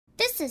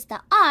This is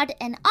the Odd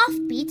and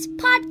Offbeat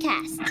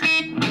podcast.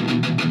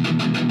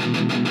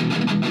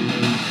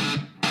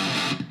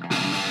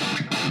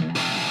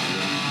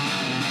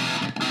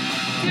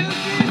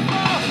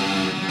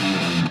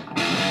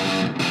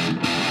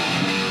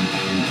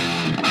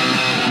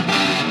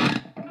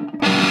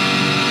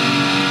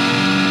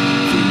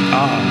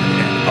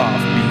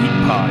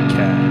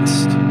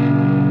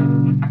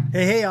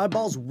 Hey,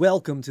 oddballs,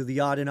 welcome to the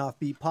Odd and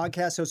Offbeat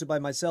podcast, hosted by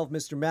myself,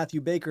 Mr.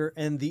 Matthew Baker,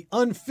 and the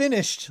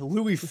unfinished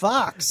Louis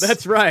Fox.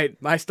 That's right.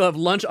 I still have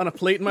lunch on a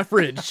plate in my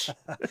fridge.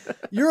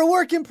 You're a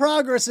work in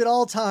progress at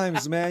all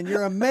times, man.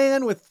 You're a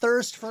man with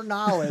thirst for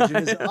knowledge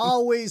and is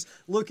always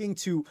looking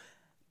to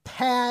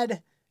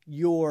pad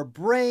your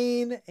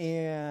brain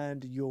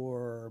and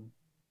your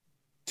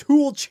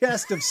tool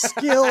chest of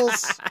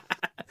skills.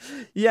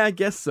 Yeah, I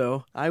guess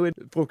so. I would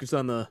focus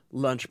on the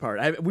lunch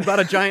part. We bought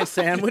a giant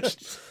sandwich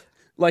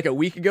like a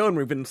week ago, and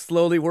we've been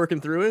slowly working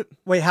through it.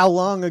 Wait, how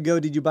long ago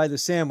did you buy the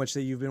sandwich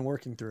that you've been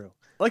working through?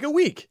 Like a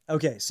week.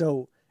 Okay,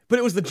 so... But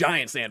it was the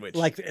giant sandwich.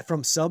 Like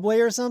from Subway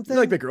or something?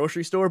 Like the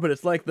grocery store, but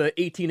it's like the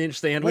 18-inch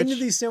sandwich. When did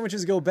these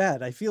sandwiches go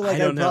bad? I feel like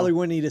I probably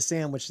wouldn't eat a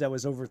sandwich that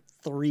was over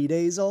 3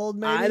 days old,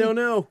 maybe? I don't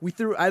know.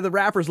 The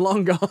wrapper's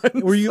long gone.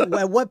 Were you?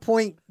 At what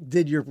point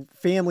did your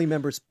family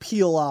members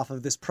peel off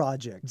of this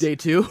project? Day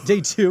 2?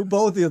 Day 2?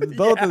 Both of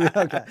them?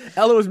 Okay.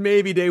 Ella was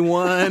maybe day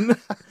 1.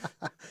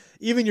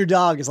 Even your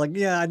dog is like,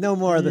 yeah, no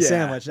more of the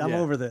sandwich. I'm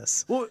over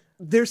this. Well,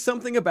 there's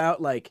something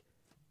about like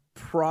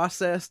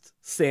processed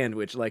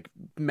sandwich, like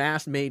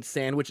mass-made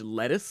sandwich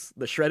lettuce,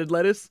 the shredded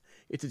lettuce.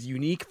 It's a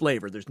unique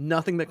flavor. There's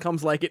nothing that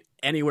comes like it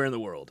anywhere in the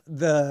world.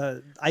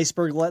 The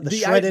iceberg lettuce, the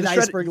shredded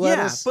iceberg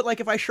lettuce? Yeah, but like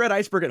if I shred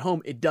iceberg at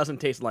home, it doesn't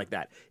taste like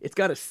that. It's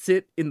got to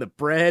sit in the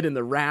bread, in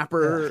the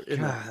wrapper. Oh,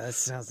 God, that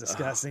sounds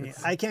disgusting.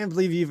 I can't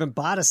believe you even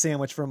bought a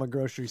sandwich from a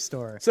grocery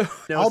store. So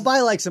I'll buy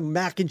like some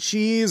mac and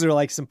cheese or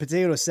like some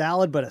potato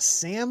salad, but a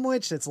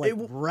sandwich that's like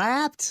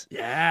wrapped?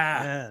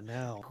 Yeah.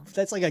 No.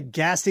 That's like a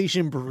gas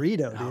station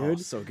burrito, dude.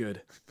 Oh, so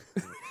good.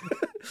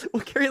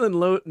 Well,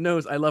 Carolyn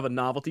knows I love a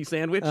novelty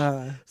sandwich.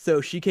 So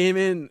she came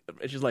in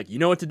and she's like, you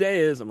know what today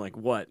is? I'm like,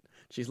 what?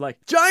 She's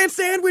like, Giant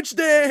Sandwich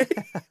Day!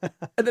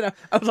 And then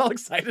I was all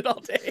excited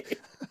all day.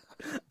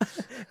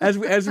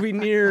 As we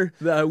near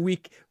the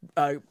week,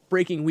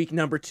 breaking week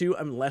number 2,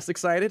 I'm less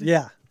excited.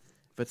 Yeah.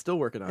 But still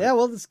working on it. Yeah,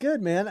 well, that's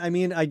good, man. I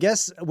mean, I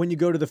guess when you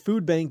go to the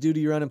food bank due to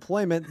your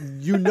unemployment,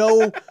 you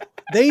know,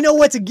 they know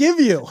what to give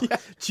you. Yeah.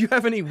 Do you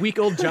have any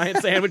week-old giant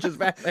sandwiches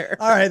back there?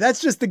 All right,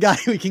 that's just the guy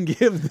we can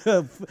give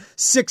the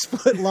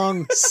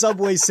 6-foot-long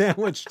Subway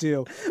sandwich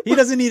to. He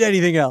doesn't need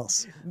anything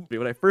else.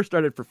 When I first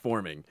started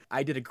performing,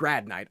 I did a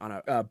grad night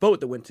on a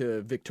boat that went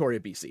to Victoria,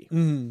 BC.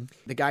 Mm.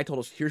 The guy told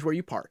us, here's where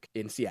you park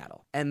in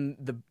Seattle. And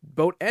the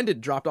boat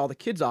ended, dropped all the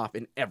kids off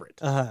in Everett.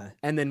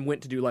 And then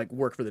went to do like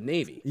work for the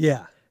Navy.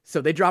 Yeah. So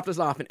they dropped us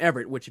off in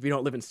Everett, which if you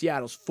don't live in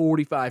Seattle is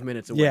 45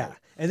 minutes away. Yeah,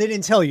 and they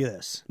didn't tell you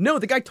this. No,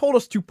 the guy told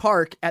us to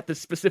park at the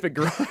specific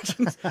garage.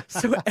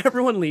 So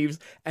everyone leaves,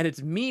 and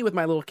it's me with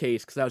my little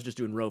case, because I was just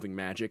doing roving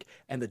magic,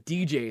 and the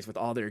DJs with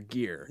all their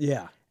gear.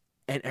 Yeah.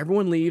 And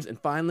everyone leaves, and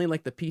finally,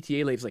 like, the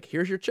PTA lady's like,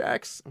 here's your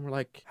checks. And we're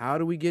like, how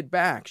do we get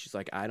back? She's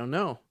like, I don't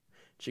know.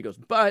 She goes,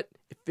 but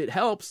if it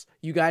helps,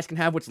 you guys can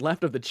have what's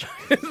left of the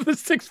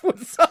 6-foot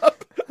sub.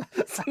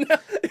 So now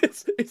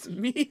it's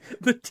me,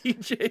 the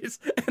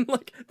DJs, and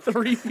like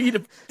 3 feet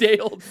of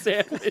day-old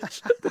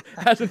sandwich that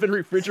hasn't been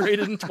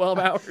refrigerated in 12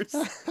 hours.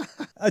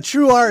 A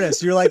true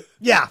artist. You're like,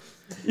 yeah.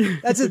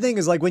 That's the thing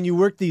is like when you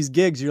work these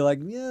gigs, you're like,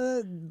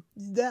 yeah,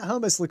 that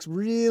hummus looks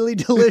really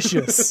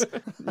delicious.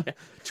 Yeah.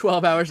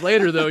 12 hours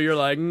later, though, you're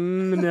like,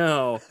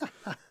 no.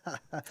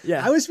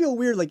 Yeah. I always feel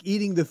weird like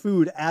eating the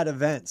food at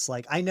events.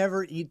 Like I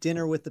never eat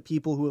dinner with the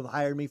people who have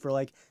hired me for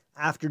like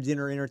after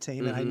dinner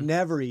entertainment. I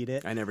never eat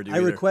it. I never do I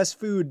either. request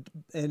food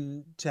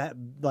and to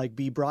like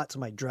be brought to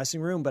my dressing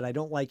room, but I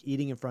don't like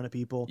eating in front of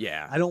people.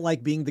 Yeah. I don't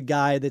like being the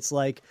guy that's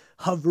like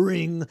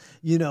hovering,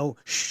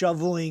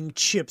 shoveling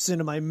chips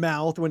into my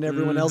mouth when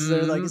everyone else is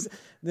there. Like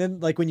then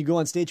like when you go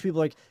on stage, people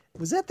are like,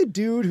 was that the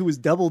dude who was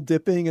double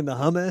dipping in the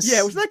hummus?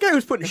 Yeah, was that guy who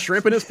was putting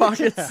shrimp in his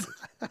pockets?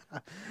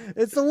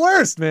 It's the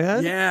worst,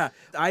 man. Yeah.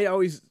 I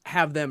always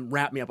have them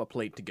wrap me up a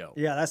plate to go.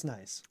 Yeah, that's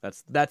nice.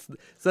 That's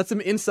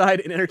some inside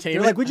in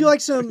entertainment. They're like, would you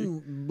like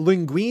some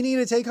linguine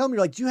to take home?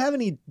 You're like, do you have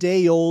any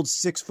day-old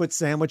 6-foot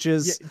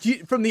sandwiches?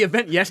 Yeah, from the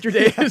event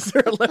yesterday, is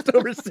there a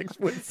leftover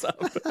 6-foot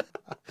sub?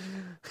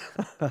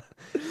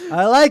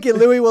 I like it,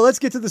 Louis. Well, let's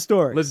get to the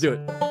story. Let's do it.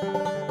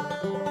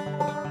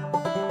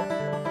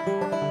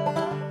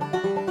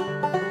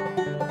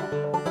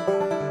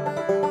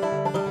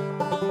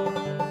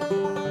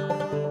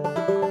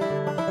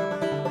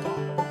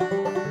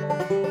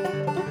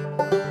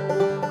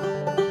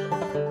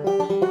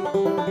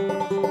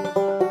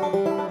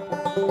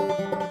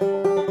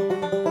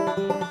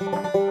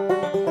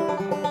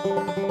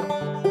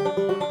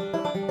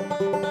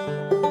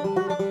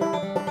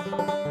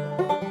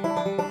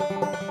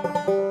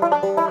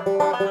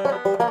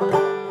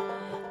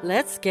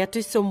 Let's get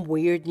to some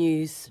weird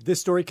news.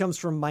 This story comes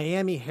from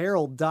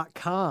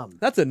MiamiHerald.com.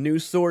 That's a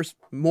news source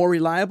more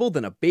reliable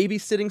than a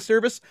babysitting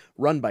service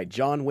run by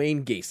John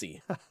Wayne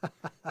Gacy.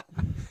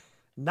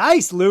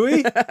 Nice,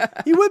 Louis.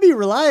 He would be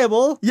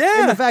reliable.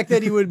 Yeah. In the fact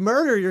that he would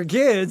murder your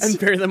kids. And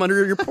bury them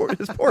under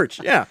his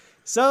porch. Yeah.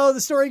 So the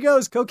story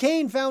goes,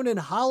 cocaine found in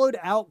hollowed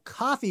out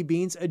coffee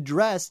beans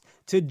addressed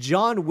to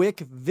John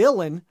Wick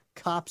villain,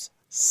 cops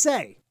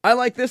say. I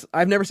like this.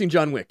 I've never seen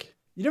John Wick.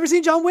 You never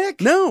seen John Wick?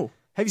 No.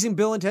 Have you seen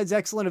Bill and Ted's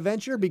Excellent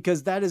Adventure?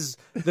 Because that is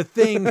the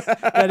thing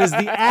that is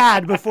the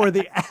ad before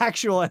the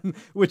actual one,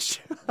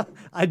 which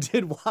I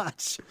did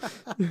watch.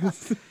 You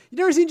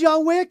never seen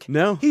John Wick?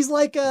 No. He's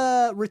like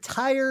a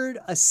retired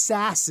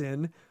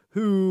assassin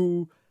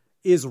who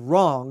is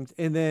wronged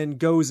and then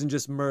goes and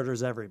just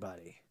murders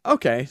everybody.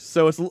 Okay,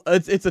 so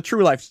it's a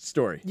true life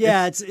story.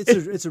 Yeah,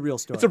 it's a real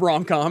story. It's a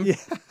rom-com. Yeah.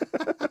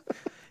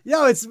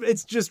 Yeah,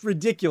 it's just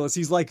ridiculous.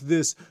 He's like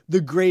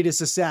the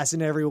greatest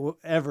assassin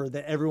ever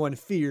that everyone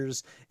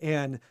fears,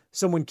 and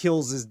someone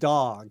kills his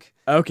dog.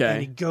 Okay.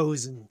 And he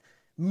goes and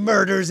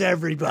murders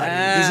everybody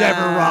who's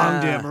ever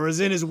wronged him or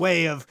is in his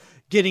way of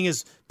getting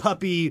his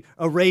puppy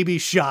a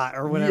rabies shot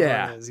or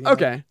whatever it is. You know?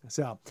 Okay.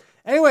 So,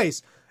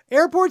 anyways,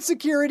 airport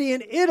security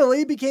in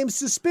Italy became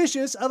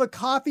suspicious of a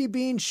coffee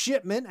bean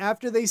shipment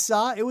after they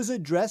saw it was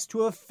addressed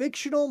to a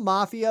fictional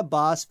mafia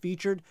boss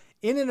featured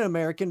in an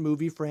American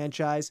movie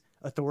franchise,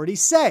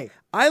 authorities say.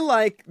 I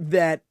like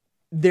that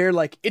they're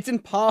like, it's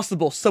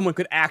impossible someone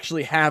could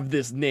actually have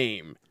this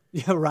name.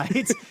 Yeah,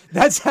 right?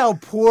 That's how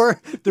poor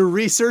the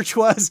research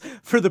was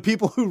for the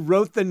people who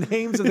wrote the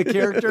names of the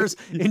characters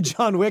in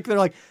John Wick. They're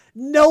like,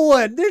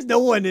 there's no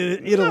one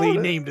in Italy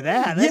named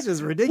that. That's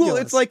just ridiculous.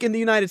 Well, it's like in the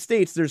United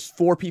States, there's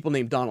 4 people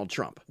named Donald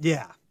Trump.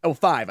 Yeah. Oh,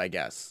 5, I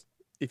guess,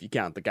 if you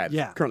count the guy that's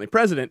Yeah. currently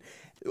president.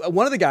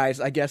 One of the guys,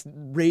 I guess,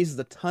 raises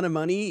a ton of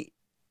money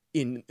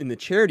in the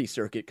charity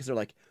circuit because they're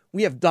like,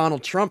 we have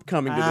Donald Trump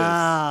coming to this.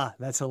 Ah,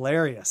 that's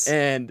hilarious.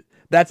 And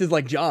that's his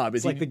like job.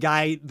 It's like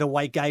the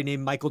white guy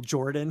named Michael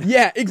Jordan.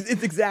 Yeah,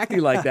 it's exactly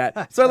like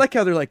that. So I like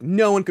how they're like,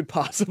 no one could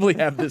possibly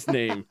have this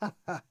name.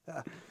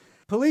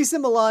 Police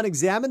in Milan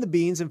examined the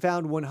beans and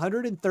found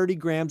 130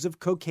 grams of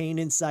cocaine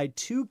inside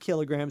 2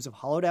 kilograms of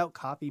hollowed out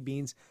coffee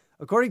beans,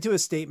 according to a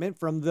statement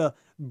from the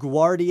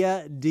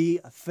Guardia di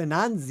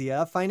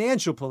Finanza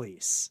Financial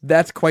Police.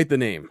 That's quite the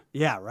name.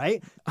 Yeah,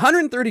 right?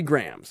 130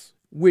 grams,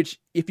 which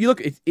if you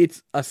look,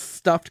 it's a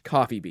stuffed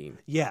coffee bean.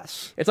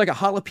 Yes. It's like a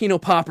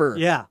jalapeno popper.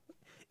 Yeah.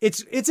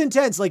 It's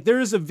intense. Like there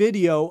is a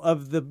video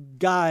of the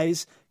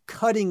guys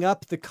cutting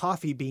up the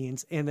coffee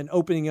beans and then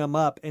opening them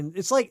up. And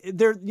it's like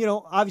they're,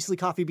 obviously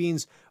coffee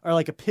beans are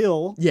like a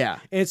pill. Yeah.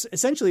 And it's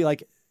essentially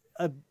like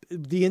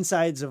the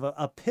insides of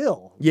a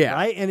pill. Yeah.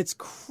 Right. And it's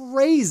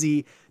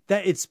crazy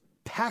that it's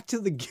packed to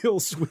the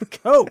gills with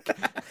Coke.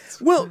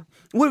 Well,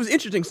 what was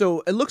interesting,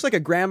 so it looks like a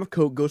gram of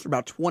Coke goes for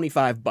about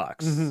 $25.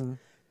 Mm-hmm.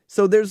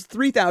 So there's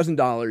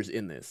 $3,000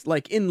 in this.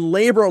 Like in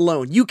labor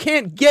alone, you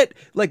can't get,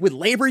 like with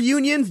labor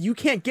unions, you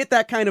can't get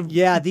that kind of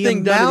the thing done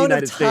in the amount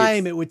United of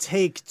time States. it would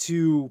take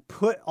to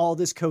put all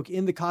this Coke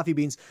in the coffee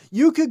beans.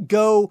 You could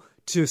go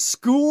to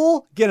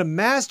school, get a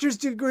master's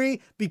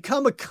degree,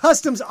 become a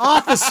customs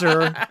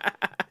officer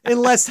in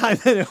less time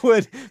than it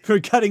would for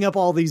cutting up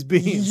all these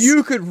beans.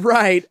 You could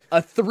write a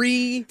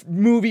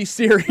 3-movie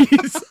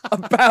series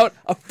about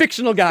a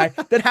fictional guy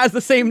that has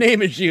the same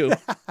name as you.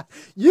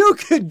 You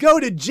could go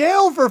to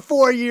jail for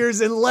 4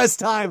 years in less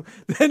time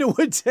than it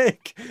would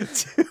take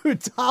to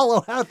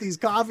hollow out these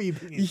coffee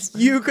beans.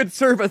 You could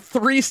serve a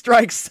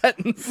 3-strike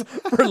sentence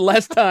for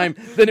less time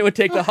than it would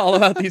take to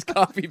hollow out these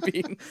coffee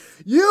beans.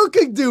 You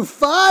could do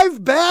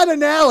 5 bad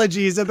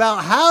analogies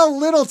about how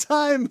little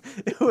time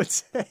it would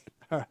take.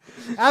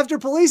 After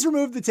police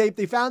removed the tape,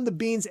 they found the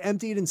beans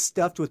emptied and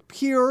stuffed with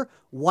pure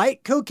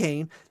white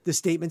cocaine, the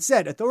statement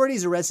said.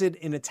 Authorities arrested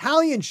an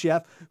Italian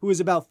chef who is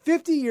about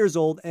 50 years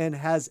old and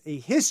has a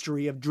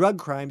history of drug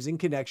crimes in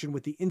connection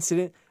with the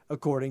incident,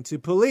 according to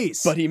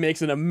police. But he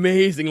makes an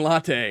amazing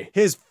latte.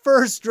 His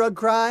first drug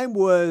crime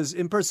was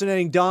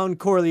impersonating Don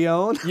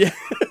Corleone. Yeah.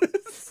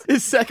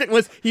 His second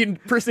was he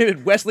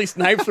impersonated Wesley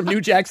Snipes from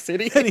New Jack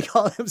City. And he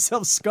called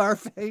himself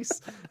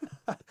Scarface.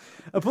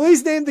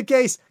 Police named the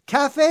case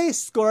Caffè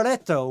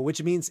Scorretto,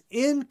 which means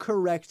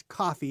incorrect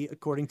coffee,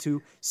 according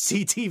to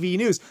CTV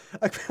News.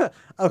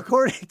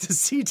 According to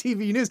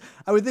CTV News,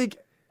 I would think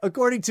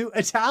according to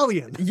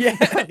Italian. Yeah,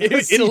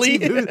 Italy.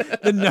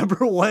 CTV, the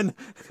number one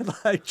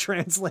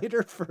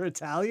translator for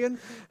Italian.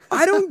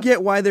 I don't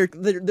get why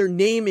they're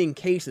naming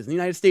cases. In the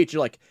United States,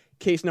 you're like,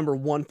 case number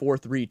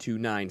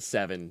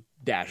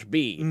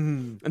 143297-B.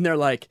 Mm-hmm. And they're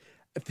like,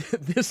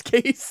 this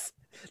case,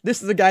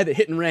 this is a guy that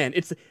hit and ran.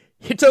 It's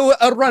Hito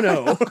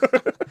Arano.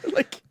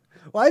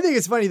 Well, I think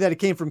it's funny that it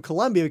came from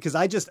Colombia because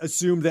I just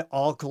assumed that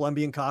all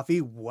Colombian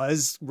coffee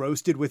was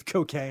roasted with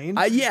cocaine.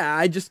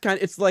 I just kind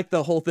of, it's like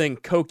the whole thing,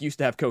 Coke used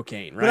to have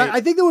cocaine, right? But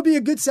I think that would be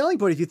a good selling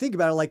point if you think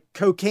about it, like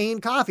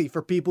cocaine coffee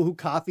for people who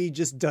coffee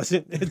just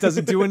doesn't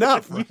do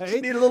enough, right?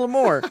 You need a little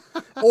more.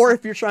 Or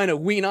if you're trying to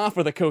wean off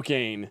of the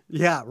cocaine.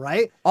 Yeah,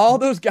 right? All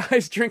those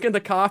guys drinking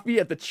the coffee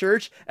at the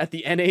church at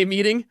the NA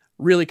meeting,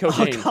 really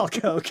cocaine. All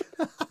coke.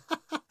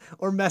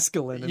 Or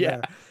mescaline in Yeah.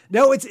 there.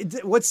 No,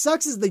 what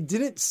sucks is they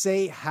didn't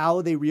say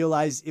how they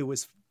realized it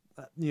was,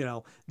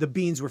 the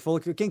beans were full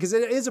of cocaine, because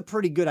it is a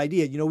pretty good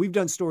idea. We've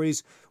done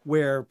stories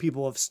where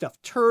people have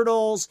stuffed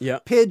turtles,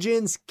 Yep.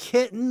 pigeons,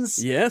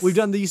 kittens. Yes. We've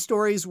done these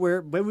stories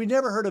but we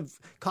never heard of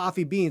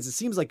coffee beans. It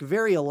seems like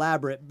very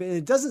elaborate, but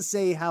it doesn't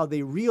say how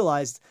they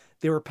realized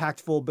they were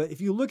packed full. But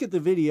if you look at the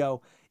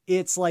video,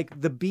 it's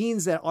like the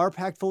beans that are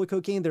packed full of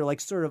cocaine, they're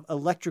like sort of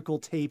electrical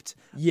taped.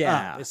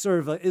 Yeah. It sort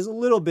of is a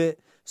little bit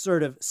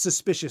sort of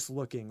suspicious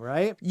looking,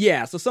 right?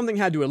 Yeah, so something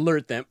had to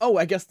alert them. Oh,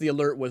 I guess the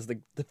alert was the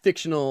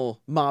fictional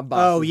mob boss.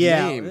 Oh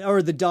yeah, name.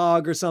 or the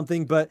dog or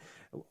something,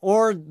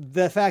 or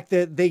the fact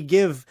that they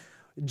give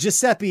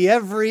Giuseppe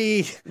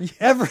every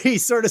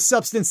sort of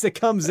substance that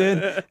comes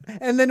in,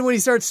 and then when he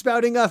starts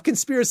spouting off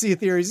conspiracy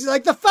theories, he's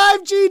like, the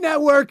 5G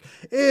network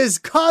is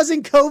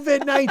causing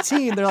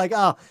COVID-19. They're like,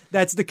 oh,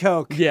 that's the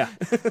coke. Yeah.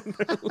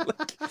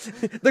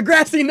 The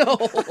grassy knoll.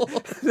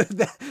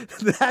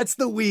 That's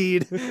the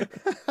weed.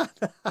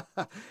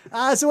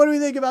 So what do we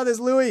think about this,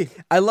 Louis?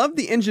 I love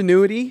the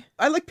ingenuity.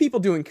 I like people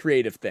doing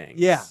creative things.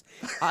 Yeah.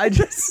 I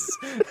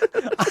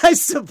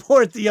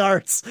support the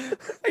arts,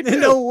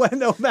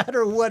 no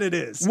matter what it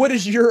is. What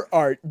is your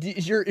art?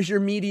 Is your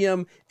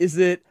medium? Is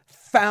it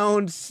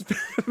found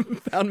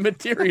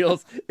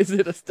materials? Is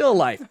it a still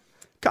life?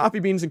 Coffee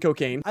beans and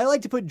cocaine. I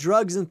like to put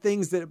drugs in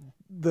things that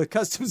the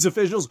customs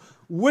officials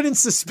wouldn't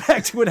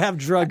suspect would have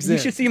drugs in. You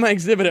should see my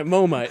exhibit at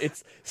MoMA.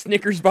 It's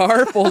Snickers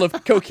bar full of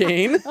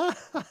cocaine.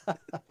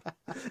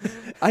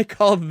 I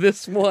call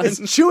this one. It's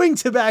chewing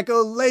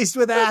tobacco laced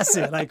with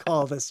acid. I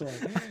call this one.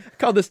 I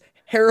call this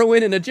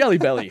heroin in a Jelly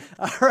Belly.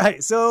 All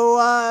right.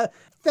 So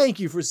thank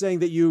you for saying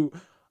that you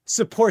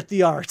support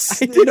the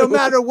arts, I do. no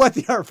matter what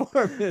the art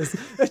form is.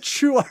 A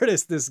true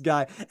artist, this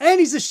guy.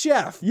 And he's a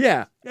chef.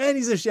 Yeah. And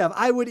he's a chef.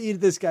 I would eat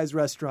at this guy's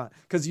restaurant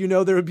because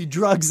there would be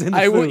drugs in the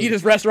I food. will eat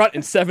his restaurant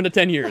in 7 to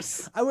 10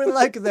 years. I would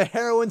like the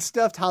heroin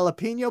stuffed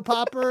jalapeno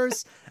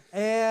poppers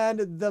and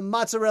the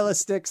mozzarella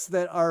sticks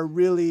that are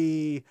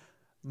really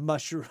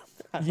mushroom.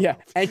 Yeah.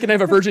 And can I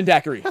have a virgin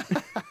daiquiri?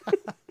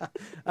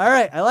 All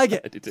right. I like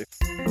it. I do too.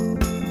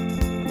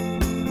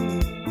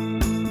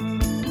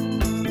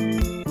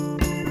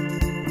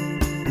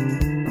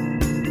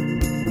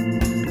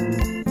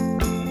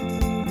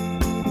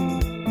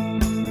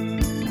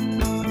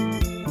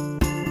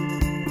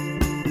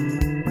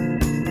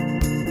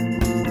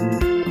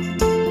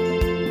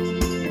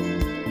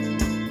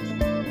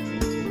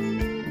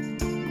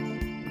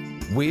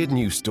 Weird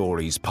News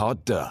Stories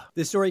Pod.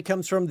 This story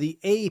comes from the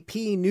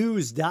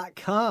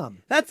APnews.com.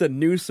 That's a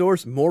news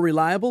source more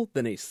reliable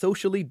than a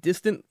socially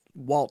distant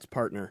waltz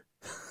partner.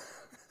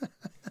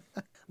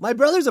 My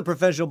brother's a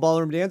professional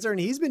ballroom dancer, and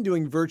he's been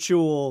doing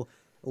virtual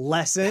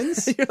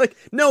lessons. You're like,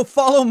 no,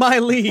 follow my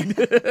lead.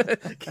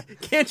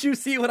 Can't you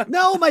see what I'm...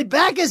 No, my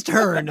back is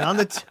turned on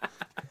the...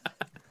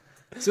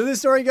 So this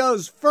story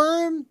goes,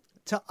 firm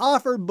to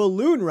offer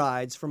balloon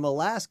rides from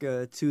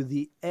Alaska to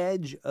the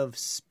edge of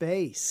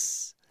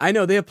space. I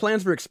know, they have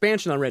plans for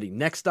expansion already.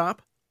 Next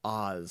stop,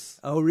 Oz.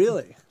 Oh,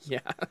 really?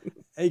 Yeah.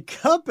 A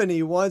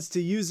company wants to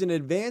use an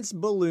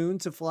advanced balloon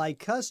to fly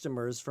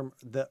customers from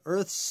the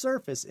Earth's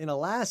surface in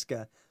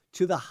Alaska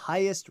to the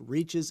highest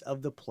reaches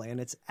of the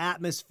planet's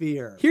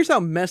atmosphere. Here's how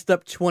messed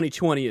up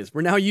 2020 is.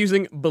 We're now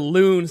using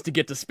balloons to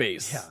get to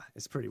space. Yeah,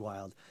 it's pretty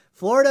wild.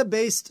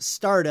 Florida-based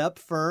startup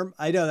firm.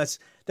 I know,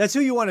 that's who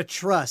you want to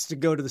trust to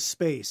go to the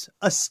space.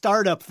 A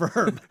startup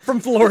firm.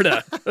 From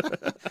Florida.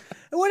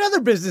 What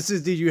other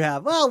businesses did you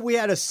have? Well, we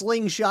had a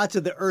slingshot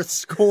to the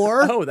Earth's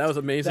core. Oh, that was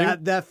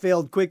amazing. That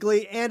failed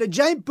quickly. And a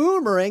giant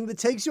boomerang that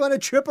takes you on a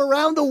trip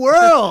around the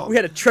world. We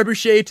had a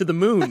trebuchet to the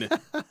moon.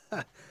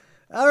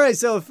 All right,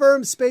 so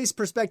Firm Space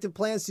Perspective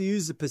plans to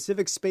use the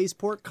Pacific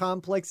Spaceport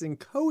Complex in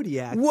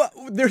Kodiak. What?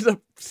 There's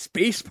a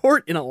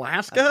spaceport in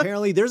Alaska?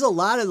 Apparently, there's a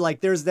lot of,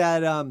 there's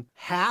that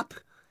HAP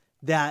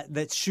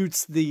that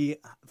shoots the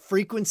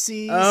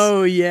frequencies.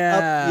 Oh,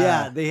 yeah.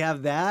 Yeah, they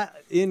have that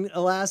in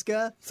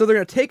Alaska. So they're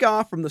going to take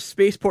off from the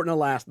spaceport in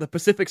Alaska, the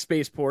Pacific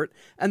Spaceport,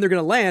 and they're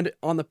going to land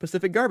on the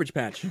Pacific Garbage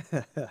Patch.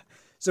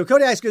 So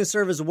Kodiak's going to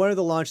serve as one of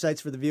the launch sites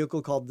for the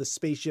vehicle called the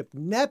Spaceship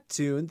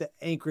Neptune, the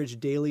Anchorage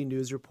Daily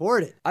News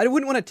reported. I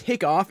wouldn't want to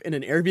take off in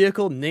an air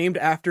vehicle named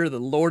after the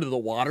Lord of the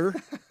Water.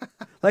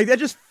 That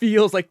just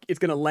feels like it's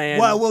going to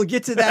land. Well, we'll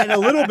get to that in a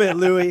little bit,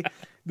 Louis.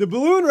 The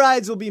balloon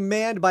rides will be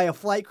manned by a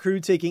flight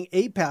crew taking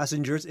 8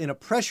 passengers in a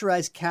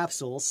pressurized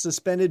capsule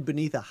suspended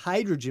beneath a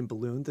hydrogen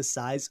balloon the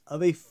size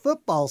of a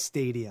football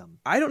stadium.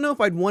 I don't know if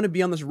I'd want to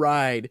be on this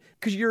ride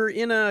because you're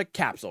in a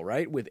capsule,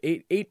 right? With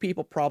eight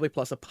people probably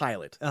plus a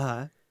pilot.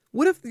 Uh-huh.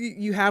 What if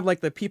you have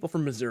the people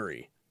from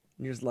Missouri?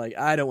 And you're just like,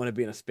 I don't want to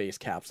be in a space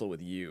capsule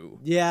with you.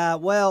 Yeah,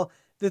 well,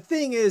 the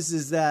thing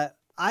is that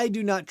I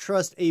do not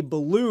trust a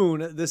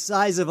balloon the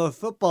size of a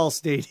football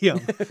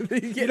stadium.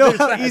 You know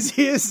how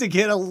easy it is to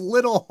get a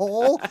little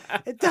hole?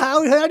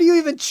 How do you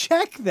even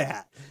check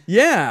that?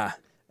 Yeah.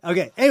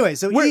 Okay, anyway,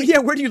 so Where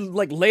do you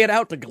like lay it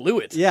out to glue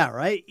it? yeah,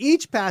 right?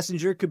 Each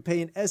passenger could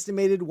pay an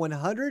estimated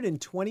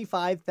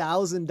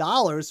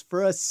 $125,000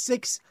 for a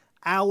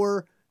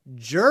 6-hour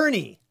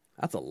journey.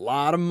 That's a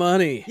lot of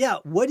money. Yeah,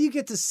 what do you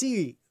get to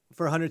see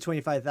for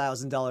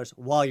 $125,000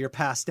 while you're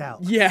passed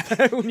out? Yeah,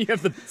 when you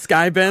have the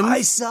sky bends.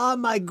 I saw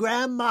my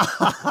grandma,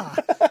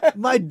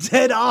 my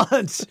dead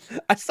aunt.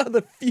 I saw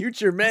the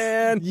future,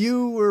 man.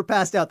 You were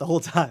passed out the whole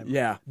time.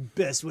 Yeah.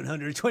 Best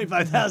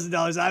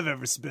 $125,000 I've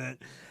ever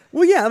spent.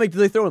 Well, yeah. Like, do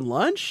they throw in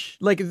lunch?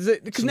 Like,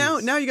 because now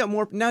you got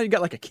more. Now you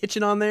got like a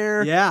kitchen on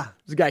there. Yeah.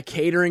 There's a guy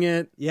catering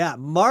it. Yeah.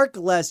 Mark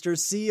Lester,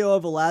 CEO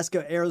of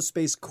Alaska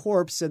Aerospace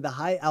Corp., said the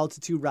high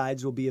altitude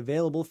rides will be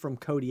available from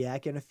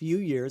Kodiak in a few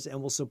years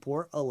and will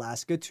support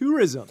Alaska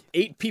tourism.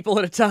 8 people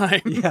at a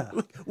time. Yeah.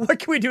 What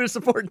can we do to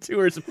support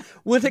tourism?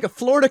 We'll take a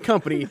Florida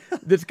company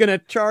that's going to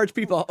charge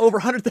people over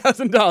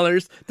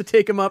 $100,000 to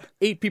take them up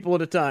 8 people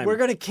at a time. We're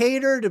going to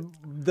cater to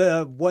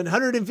the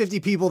 150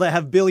 people that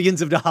have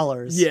billions of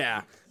dollars.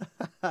 Yeah.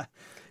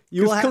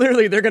 You will Because have,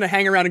 clearly they're going to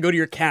hang around and go to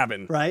your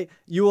cabin. right?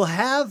 You will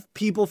have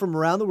people from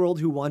around the world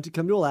who want to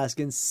come to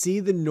Alaska and see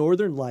the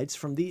northern lights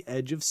from the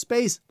edge of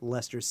space,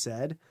 Lester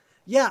said.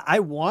 Yeah, I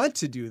want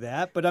to do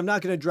that, but I'm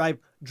not going to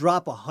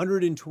drop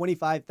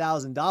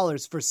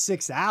 $125,000 for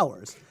 6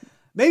 hours.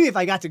 Maybe if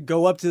I got to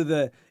go up to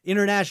the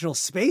International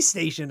Space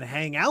Station and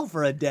hang out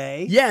for a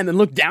day. Yeah, and then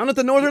look down at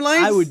the northern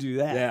lights? I would do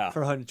that Yeah.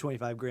 for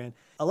 $125,000.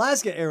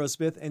 Alaska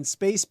Aerospace and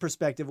Space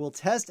Perspective will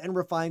test and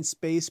refine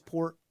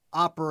spaceport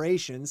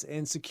operations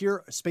and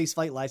secure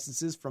spaceflight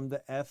licenses from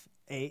the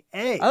FAA.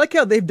 I like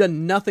how they've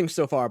done nothing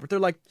so far, but they're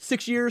like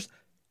 6 years,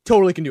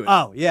 totally can do it.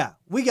 Oh yeah,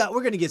 we're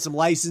gonna get some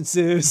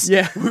licenses.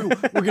 Yeah.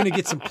 we're gonna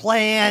get some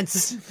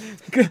plants.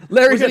 Larry's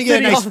We're at gonna get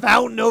City a nice Hall.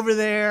 fountain over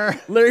there.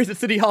 Larry's at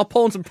City Hall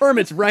pulling some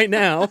permits right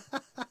now.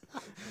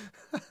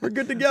 We're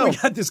good to go. We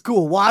got this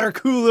cool water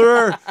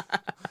cooler.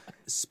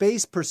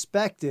 Space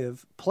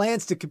Perspective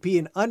plans to compete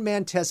in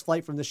unmanned test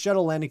flight from the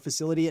shuttle landing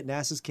facility at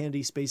NASA's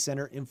Kennedy Space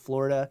Center in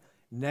Florida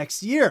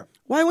next year.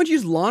 Why wouldn't you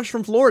just launch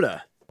from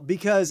Florida?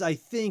 Because I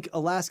think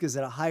Alaska's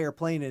at a higher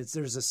plane and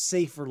there's a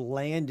safer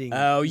landing.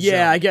 Oh,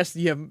 yeah, zone. I guess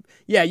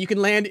you can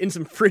land in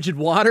some frigid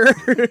water.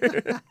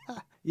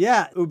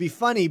 Yeah, it would be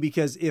funny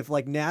because if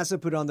like NASA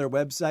put on their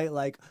website,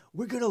 like,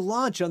 we're going to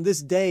launch on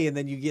this day, and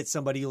then you get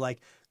somebody who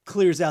like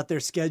clears out their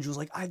schedules,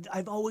 like,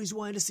 I've always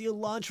wanted to see a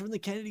launch from the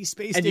Kennedy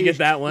Space And Station. you get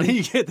that one. And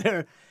you get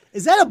there.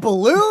 Is that a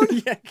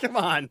balloon? Yeah, come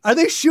on. Are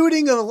they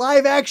shooting a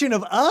live action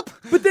of Up?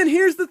 But then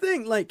here's the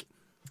thing, like,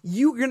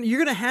 you're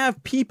gonna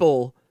have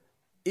people,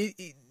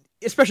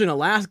 especially in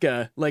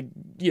Alaska, like,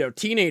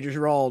 teenagers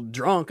are all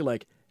drunk,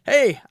 like,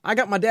 hey, I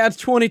got my dad's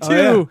 22.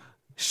 Oh, yeah.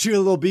 Shoot a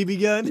little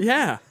BB gun?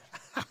 Yeah.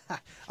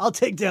 I'll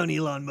take down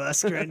Elon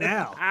Musk right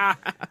now.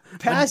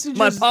 Passengers,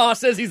 My pa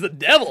says he's the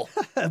devil.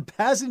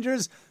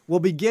 Passengers will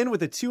begin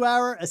with a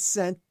 2-hour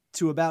ascent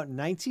to about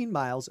 19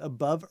 miles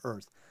above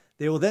Earth.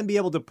 They will then be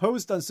able to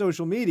post on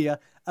social media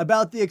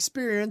about the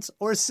experience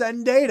or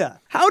send data.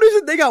 How does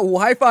it they got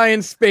Wi-Fi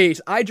in space?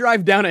 I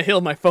drive down a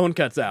hill, my phone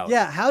cuts out.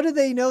 Yeah, how do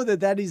they know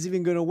that is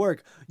even going to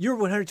work? Your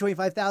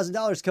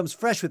 $125,000 comes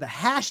fresh with a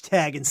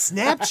hashtag and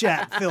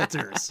Snapchat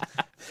filters.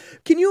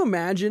 Can you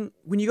imagine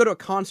when you go to a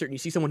concert and you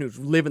see someone who's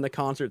living the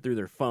concert through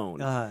their phone?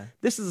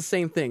 This is the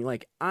same thing.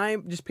 Like, I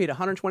just paid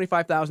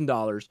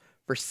 $125,000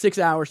 for 6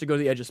 hours to go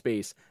to the edge of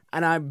space,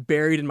 and I'm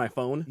buried in my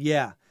phone.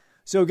 Yeah.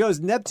 So it goes,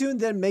 Neptune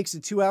then makes a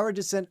 2-hour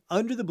descent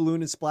under the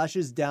balloon and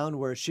splashes down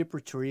where a ship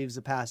retrieves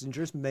the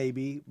passengers.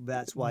 Maybe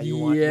that's why you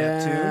want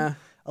Neptune.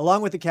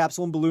 Along with the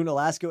capsule and balloon,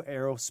 Alaska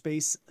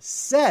Aerospace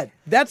said.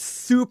 That's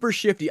super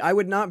shifty. I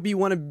would not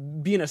want to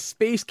be in a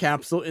space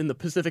capsule in the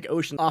Pacific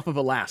Ocean off of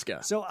Alaska.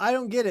 So I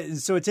don't get it.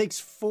 So it takes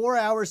 4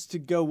 hours to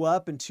go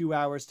up and 2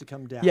 hours to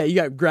come down. Yeah, you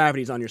got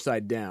gravity's on your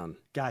side down.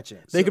 Gotcha.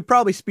 They could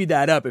probably speed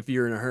that up if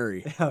you're in a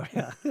hurry. Oh,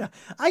 yeah.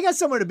 I got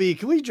somewhere to be.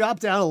 Can we drop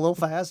down a little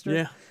faster?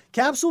 Yeah.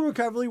 Capsule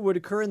recovery would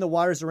occur in the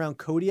waters around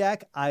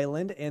Kodiak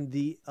Island and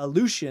the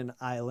Aleutian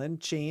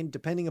Island chain,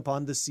 depending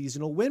upon the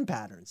seasonal wind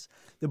patterns.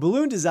 The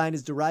balloon design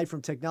is derived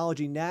from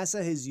technology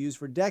NASA has used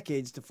for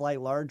decades to fly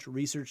large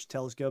research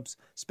telescopes,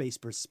 Space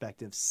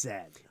Perspective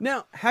said.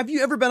 Now, have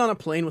you ever been on a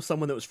plane with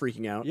someone that was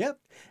freaking out? Yep.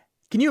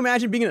 Can you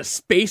imagine being in a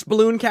space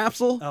balloon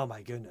capsule? Oh,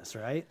 my goodness,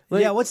 right?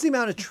 Like- yeah, what's the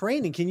amount of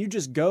training? Can you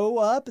just go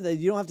up? That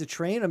you don't have to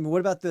train? I mean, what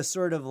about the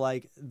sort of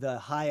like the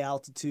high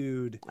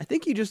altitude? I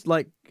think you just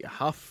like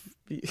huff.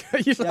 You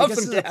just Yeah, I huff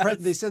guess some it's gas.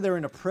 they said they're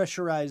in a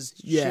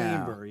pressurized Yeah.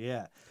 chamber.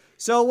 Yeah.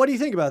 So what do you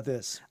think about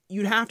this?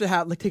 You'd have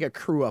to take a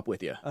crew up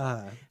with you.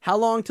 Uh, How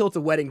long till it's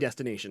a wedding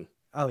destination?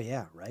 oh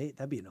yeah, right.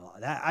 That'd be an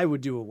that I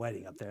would do a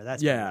wedding up there.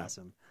 That's Yeah. pretty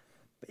awesome.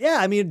 But yeah,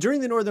 I mean, during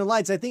the Northern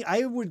Lights,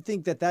 I would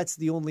think that that's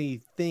the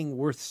only thing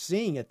worth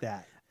seeing at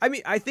that. I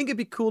mean, I think it'd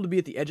be cool to be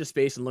at the edge of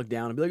space and look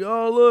down and be like,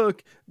 "Oh,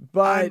 look!"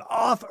 But I'm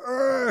off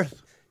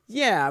Earth.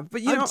 yeah,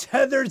 but I'm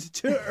tethered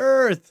to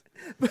Earth.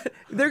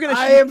 they're gonna.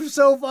 I am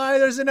so far.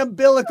 There's an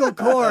umbilical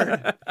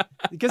cord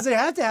because they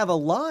have to have a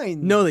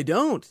line. No, they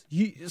don't.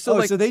 So So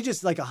like, so they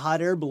just like a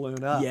hot air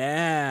balloon up.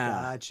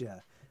 yeah.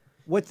 Gotcha.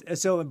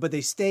 But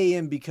they stay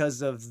in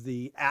because of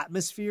the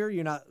atmosphere.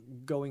 You're not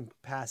going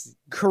past.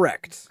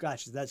 Correct.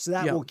 Gotcha. That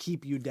Yeah. will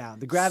keep you down.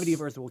 The gravity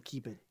of Earth will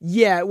keep it.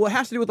 Yeah, well, it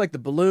has to do with like the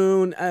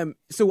balloon.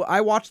 So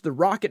I watched the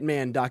Rocket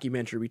Man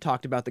documentary. We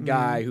talked about the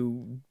guy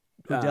who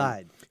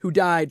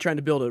died trying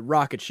to build a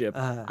rocket ship.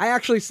 I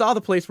actually saw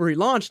the place where he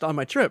launched on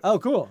my trip. Oh,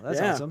 cool. That's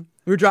Yeah. awesome.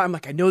 We were driving. I'm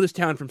like, I know this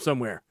town from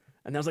somewhere.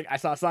 And I was like, I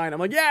saw a sign. I'm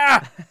like,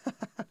 yeah.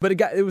 But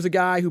it was a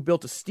guy who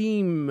built a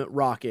steam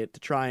rocket to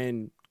try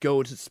and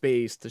go to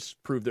space to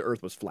prove the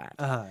Earth was flat.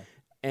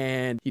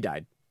 And he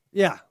died.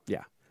 Yeah.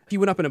 Yeah. He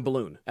went up in a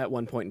balloon at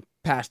one point and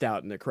passed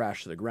out and it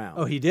crashed to the ground.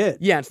 Oh, he did?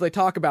 Yeah. And so they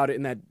talk about it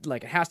in that,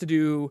 like, it has to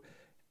do.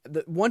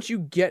 Once you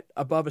get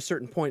above a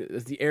certain point,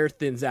 as the air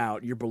thins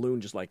out, your balloon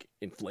just like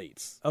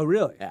inflates. Oh,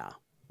 really? Yeah.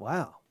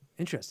 Wow.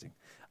 Interesting.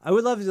 I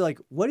would love to, like,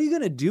 what are you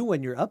going to do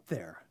when you're up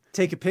there?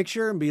 Take a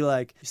picture and be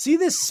like, see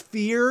this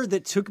sphere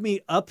that took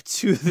me up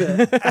to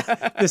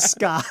the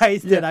sky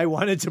that I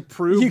wanted to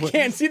prove? You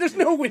can't see, there's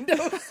no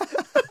windows.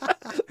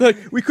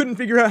 Like, we couldn't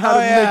figure out how to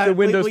make the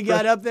windows. We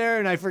got up there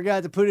and I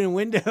forgot to put in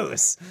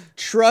windows.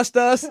 Trust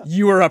us,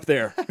 you are up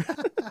there.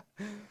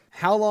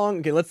 How long?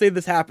 Okay, let's say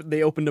this happened.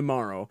 They open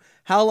tomorrow.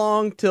 How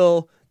long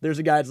till there's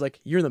a guy that's like,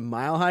 you're in the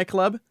Mile High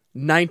Club?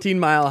 19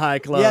 Mile High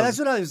Club. Yeah, that's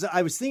what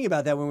I was thinking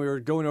about that when we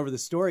were going over the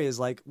story is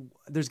like,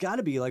 there's got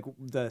to be like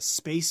the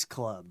space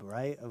club,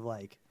 right? Of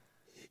like.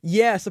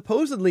 Yeah,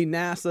 supposedly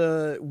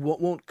NASA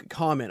won't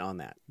comment on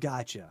that.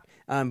 Gotcha.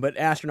 But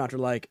astronauts are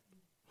like,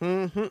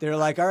 They're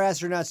like, our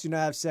astronauts do not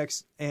have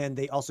sex and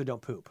they also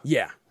don't poop.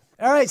 yeah.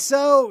 All right.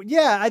 So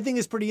yeah, I think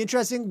it's pretty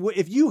interesting.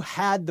 If you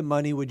had the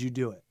money, would you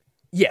do it?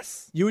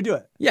 Yes. You would do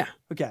it. Yeah.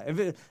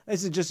 Okay.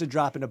 This is just a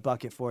drop in a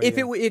bucket for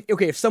you.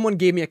 If someone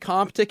gave me a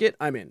comp ticket,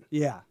 I'm in.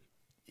 Yeah.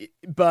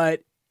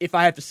 But if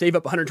I have to save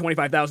up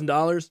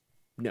 $125,000,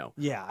 no.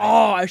 Yeah.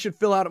 I should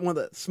fill out one of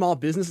the small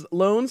business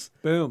loans.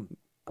 Boom.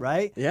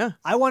 Right? Yeah.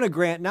 I want a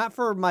grant, not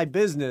for my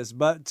business,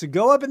 but to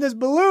go up in this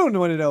balloon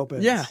when it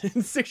opens. Yeah.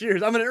 In 6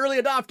 years, I'm an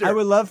early adopter. I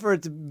would love for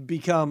it to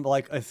become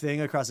like a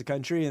thing across the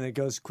country and it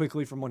goes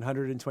quickly from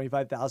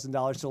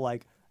 $125,000 to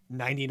like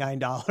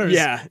 $99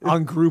 Yeah.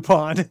 on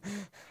Groupon.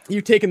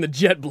 You've taken the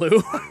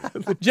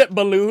JetBlue, the jet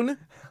balloon.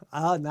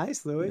 Oh,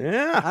 nice, Louis.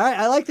 Yeah. All right.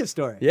 I like this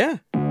story. Yeah.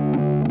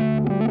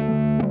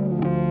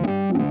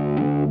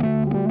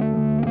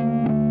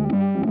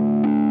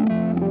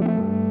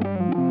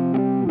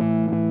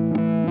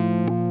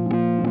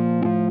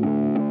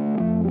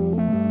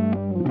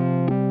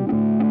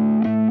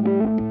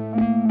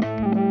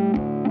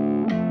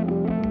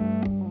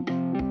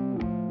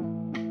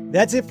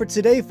 That's it for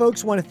today,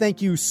 folks. Want to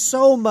thank you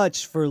so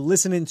much for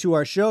listening to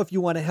our show. If you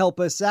want to help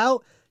us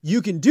out,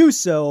 you can do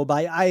so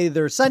by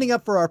either signing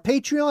up for our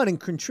Patreon and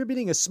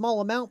contributing a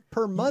small amount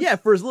per month. Yeah,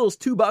 for as little as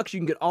 $2, you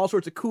can get all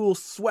sorts of cool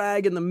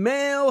swag in the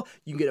mail.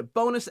 You can get a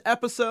bonus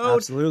episode.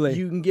 Absolutely.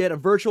 You can get a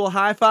virtual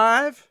high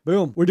five.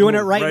 Boom. We're doing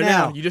it right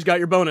now. You just got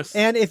your bonus.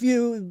 And if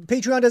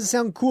Patreon doesn't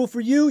sound cool for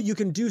you, you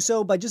can do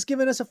so by just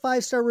giving us a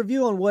 5-star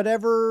review on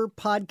whatever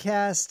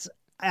podcast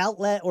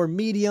outlet or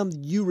medium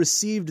you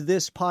received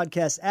this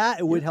podcast at.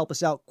 It would help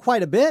us out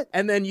quite a bit.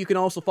 And then you can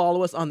also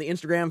follow us on the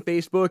Instagram,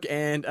 Facebook,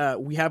 and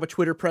we have a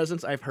Twitter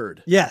presence, I've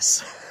heard.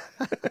 Yes.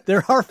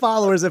 There are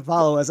followers that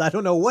follow us. I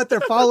don't know what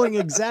they're following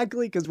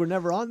exactly because we're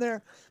never on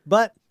there,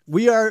 but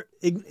we are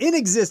in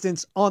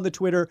existence on the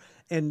Twitter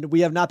and we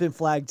have not been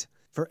flagged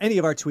for any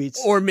of our tweets.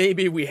 Or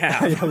maybe we have.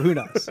 Yeah, who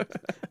knows?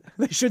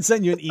 They should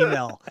send you an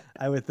email,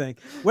 I would think.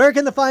 Where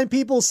can the fine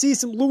people see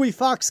some Louis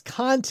Fox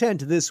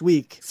content this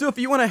week? So if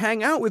you want to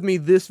hang out with me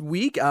this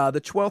week,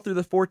 the 12th through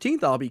the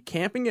 14th, I'll be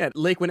camping at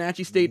Lake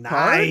Wenatchee State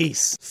Park.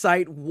 Nice.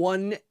 Site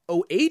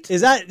 108.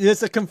 Is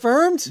it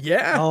confirmed?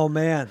 Yeah. Oh,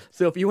 man.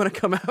 So if you want to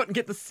come out and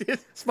get the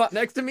spot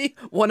next to me,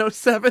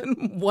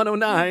 107,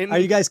 109. Are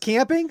you guys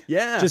camping?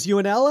 Yeah. Just you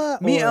and Ella?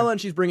 Me, or- Ella,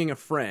 and she's bringing a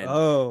friend.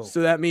 Oh.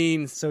 So that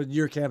means So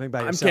you're camping by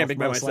I'm yourself? camping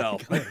by most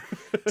myself. likely.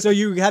 So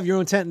you have your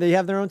own tent? They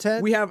have their own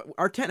tent?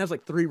 our tent has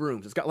like 3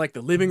 rooms. It's got like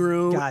the living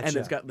room, Gotcha. and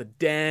it's got the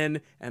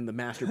den and the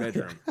master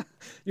bedroom.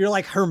 You're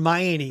like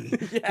Hermione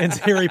in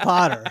Harry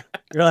Potter.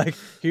 You're like,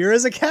 here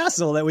is a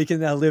castle that we can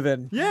now live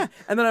in. Yeah.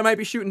 And then I might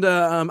be shooting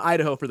to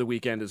Idaho for the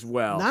weekend as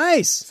well.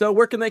 Nice. So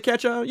where can they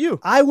catch you?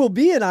 I will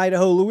be in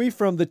Idaho, Louis,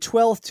 from the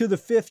 12th to the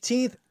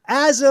 15th.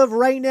 As of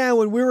right now,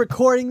 when we're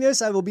recording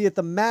this, I will be at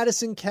the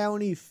Madison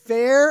County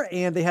Fair,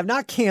 and they have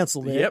not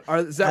canceled it. Yep.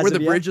 Is that as where of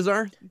the yet. bridges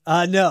are?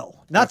 No,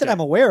 not that Okay.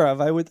 I'm aware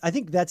of. I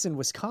think that's in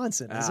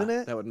Wisconsin, isn't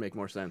it? That would make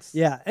more sense.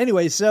 Yeah.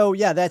 Anyway, so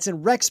yeah, that's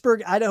in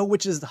Rexburg, Idaho,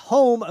 which is the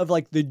home of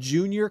like the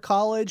junior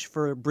college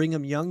for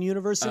Brigham Young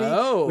University,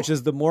 Oh. which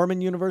is the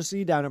Mormon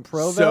University down in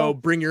Provo. So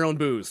bring your own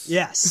booze.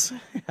 Yes.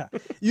 Yeah.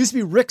 Used to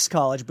be Rick's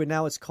College, but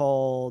now it's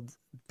called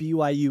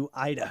BYU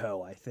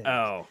Idaho, I think.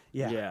 Oh.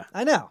 Yeah. Yeah.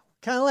 I know.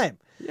 Kind of lame.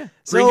 Yeah.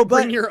 So,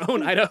 Bring but your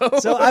own Idaho.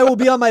 so I will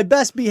be on my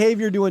best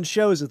behavior doing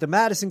shows at the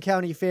Madison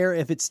County Fair.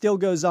 If it still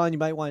goes on, you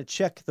might want to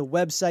check the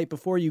website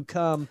before you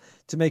come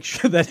to make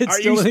sure that it's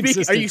still in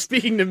existence. Are you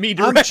speaking to me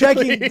directly? I'm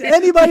checking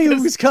anybody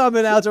who's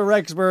coming out to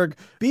Rexburg.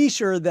 Be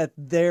sure that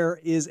there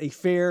is a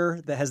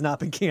fair that has not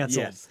been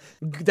canceled. Yes.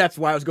 That's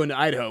why I was going to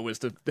Idaho, was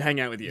to hang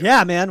out with you.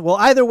 Yeah, man. Well,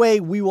 either way,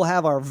 we will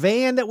have our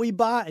van that we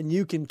bought, and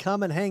you can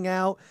come and hang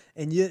out,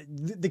 and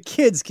the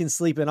kids can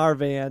sleep in our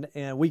van,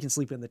 and we can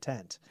sleep in the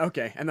tent.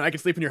 Okay, and then I can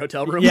sleep in your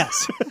hotel room?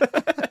 Yes.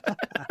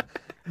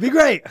 Be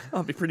great.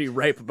 I'll be pretty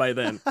ripe by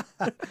then.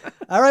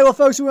 All right, well,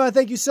 folks, we want to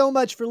thank you so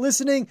much for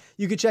listening.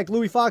 You can check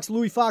Louis Fox,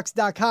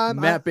 louisfox.com.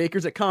 Matt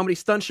Baker's at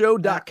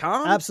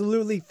ComedyStuntShow.com.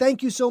 Absolutely.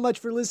 Thank you so much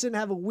for listening.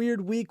 Have a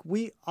weird week.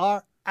 We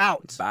are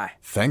out. Bye.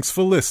 Thanks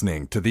for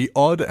listening to the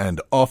Odd and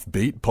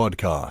Offbeat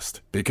podcast,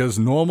 because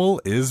normal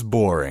is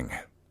boring.